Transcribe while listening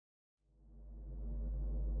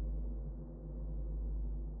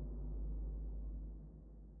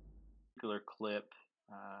particular clip,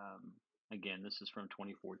 again, this is from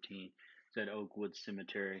 2014. It's at Oakwood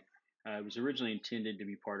Cemetery. It was originally intended to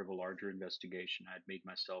be part of a larger investigation. I'd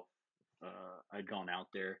gone out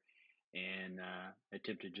there and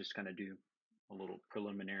attempted to just kind of do a little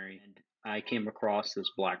preliminary. And I came across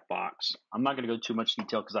this black box. I'm not going to go too much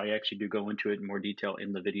detail because I actually do go into it in more detail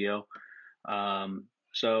in the video.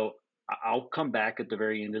 So I'll come back at the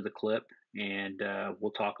very end of the clip and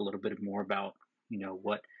we'll talk a little bit more about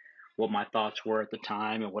what my thoughts were at the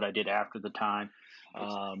time and what I did after the time.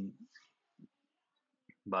 Um,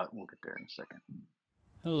 but we'll get there in a second.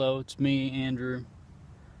 Hello, it's me, Andrew.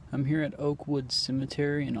 I'm here at Oakwood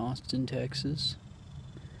Cemetery in Austin, Texas.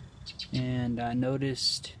 And I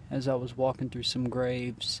noticed as I was walking through some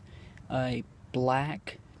graves a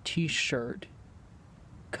black t-shirt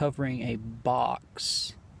covering a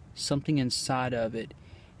box, something inside of it,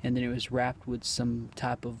 and then it was wrapped with some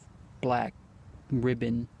type of black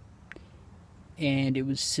ribbon, and it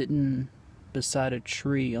was sitting beside a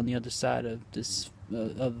tree on the other side of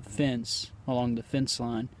of the fence, along the fence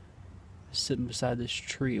line, sitting beside this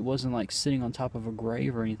tree. It wasn't like sitting on top of a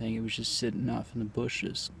grave or anything. It was just sitting off in the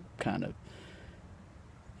bushes, kind of.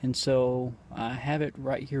 And so I have it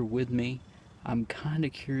right here with me. I'm kind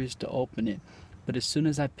of curious to open it, but as soon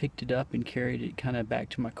as I picked it up and carried it kind of back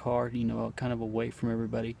to my car, kind of away from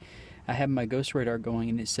everybody, I have my ghost radar going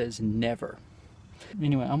and it says never.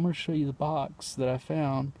 Anyway, I'm going to show you the box that I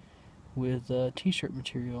found with t-shirt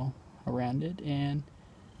material around it, and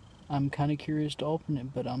I'm kind of curious to open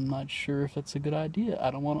it, but I'm not sure if it's a good idea.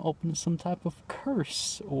 I don't want to open some type of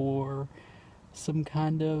curse or some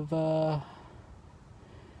kind of, I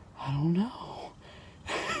don't know.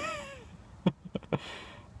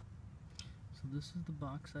 So this is the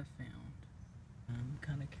box I found. I'm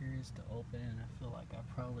kind of curious to open it, and I feel like I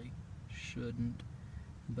probably shouldn't,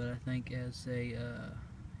 but I think as a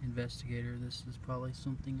investigator, this is probably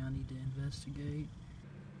something I need to investigate.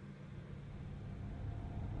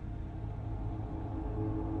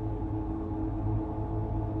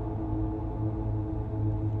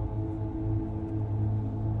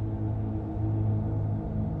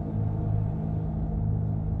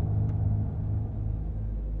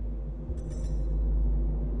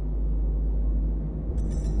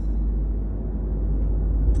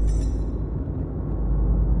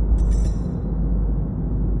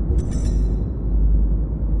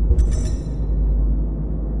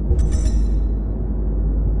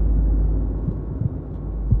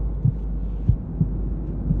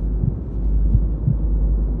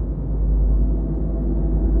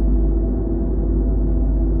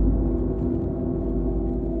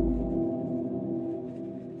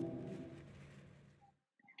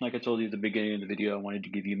 Like I told you at the beginning of the video, I wanted to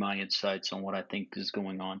give you my insights on what I think is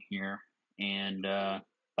going on here. And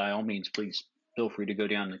by all means, please feel free to go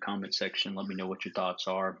down in the comment section. Let me know what your thoughts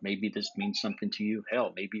are. Maybe this means something to you.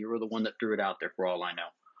 Hell, maybe you were the one that threw it out there for all I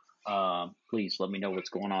know. Please let me know what's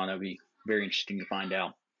going on. That'd be very interesting to find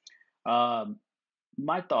out.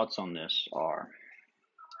 My thoughts on this are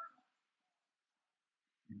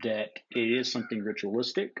that it is something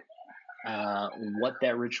ritualistic. What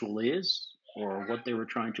that ritual is or what they were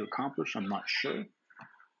trying to accomplish, I'm not sure.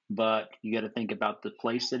 But you got to think about the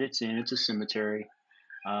place that it's in. It's a cemetery.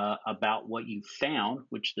 About what you found,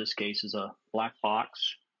 which this case is a black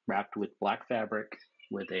box wrapped with black fabric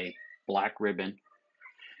with a black ribbon.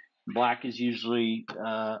 Black is usually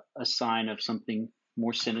a sign of something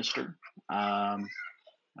more sinister, a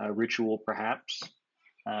ritual perhaps.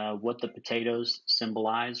 What the potatoes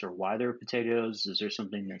symbolize or why they're potatoes. Is there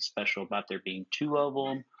something that's special about there being two of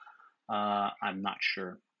them? I'm not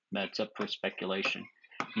sure. That's up for speculation.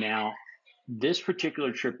 Now, this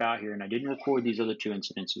particular trip out here, and I didn't record these other two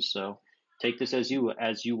incidences, so take this as you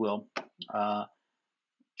will.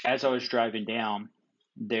 As I was driving down,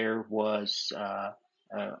 there was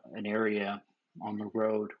an area on the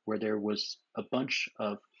road where there was a bunch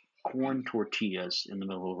of corn tortillas in the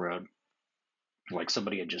middle of the road, like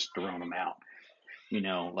somebody had just thrown them out.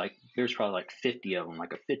 Like there's probably like 50 of them,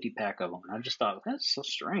 like a 50 pack of them. And I just thought, that's so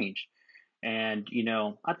strange. And,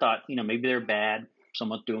 I thought, maybe they're bad.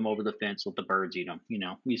 Someone threw them over the fence, let the birds eat them.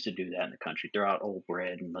 We used to do that in the country. Throw out old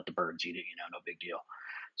bread and let the birds eat it, no big deal.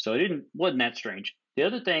 So wasn't that strange. The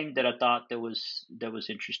other thing that I thought that was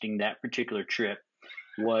interesting that particular trip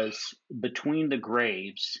was between the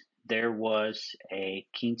graves, there was a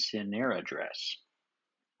quinceanera dress.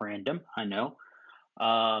 Random, I know.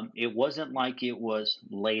 It wasn't like it was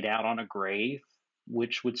laid out on a grave,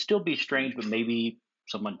 which would still be strange, but maybe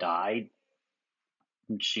someone died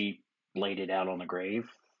and she laid it out on the grave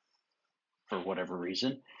for whatever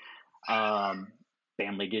reason.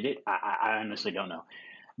 Family did it. I honestly don't know.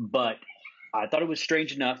 but I thought it was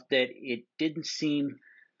strange enough that it didn't seem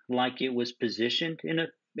like it was positioned in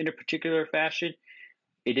a particular fashion.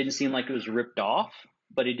 It didn't seem like it was ripped off,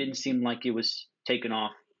 but it didn't seem like it was taken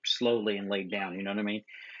off slowly and laid down. You know what I mean?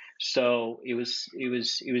 So it was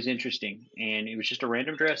interesting, and it was just a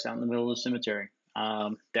random dress out in the middle of the cemetery.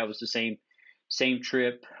 That was the same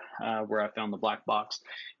trip where I found the black box.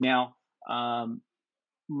 Now, um,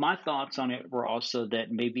 my thoughts on it were also that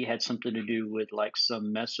maybe it had something to do with like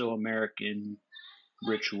some Mesoamerican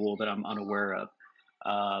ritual that I'm unaware of.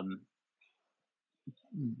 Um,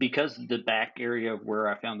 because the back area of where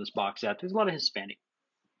I found this box at, there's a lot of Hispanic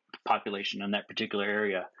population in that particular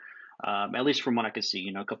area. At least from what I could see,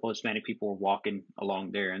 a couple of Hispanic people were walking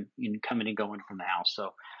along there and coming and going from the house.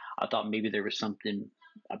 So I thought maybe there was something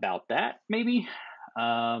about that. Maybe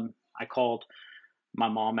I called my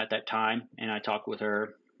mom at that time and I talked with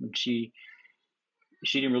her. And she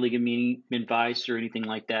didn't really give me any advice or anything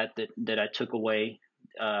like that I took away.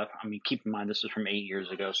 I mean, keep in mind this was from 8 years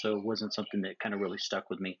ago, so it wasn't something that kind of really stuck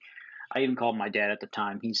with me. I even called my dad at the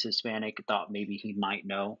time. He's Hispanic. Thought maybe he might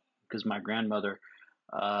know because my grandmother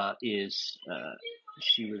is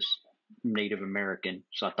she was Native American,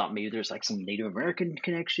 so I thought maybe there's like some Native American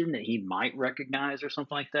connection that he might recognize or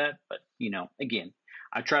something like that. But again,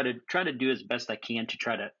 I try to do as best I can to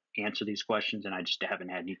try to answer these questions, and I just haven't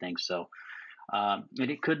had anything. So and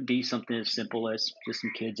it could be something as simple as just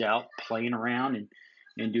some kids out playing around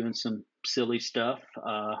and doing some silly stuff.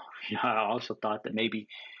 I also thought that maybe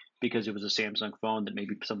because it was a Samsung phone that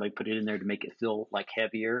maybe somebody put it in there to make it feel like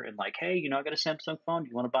heavier and like, hey, I got a Samsung phone. Do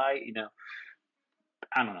you want to buy it?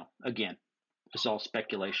 I don't know. Again, it's all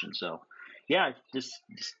speculation. So, yeah, this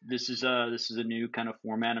is a new kind of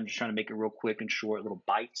format. I'm just trying to make it real quick and short, little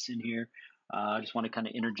bites in here. I just want to kind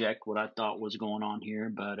of interject what I thought was going on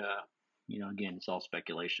here, but again, it's all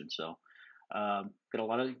speculation. So, got a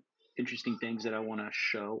lot of interesting things that I want to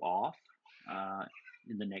show off uh,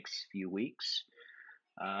 in the next few weeks.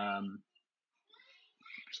 Um,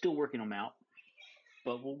 Still working them out,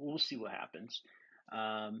 but we'll see what happens.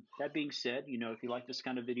 That being said, if you like this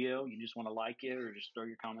kind of video, you just want to like it or just throw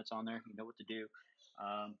your comments on there, you know what to do.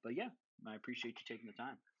 But yeah, I appreciate you taking the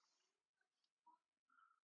time.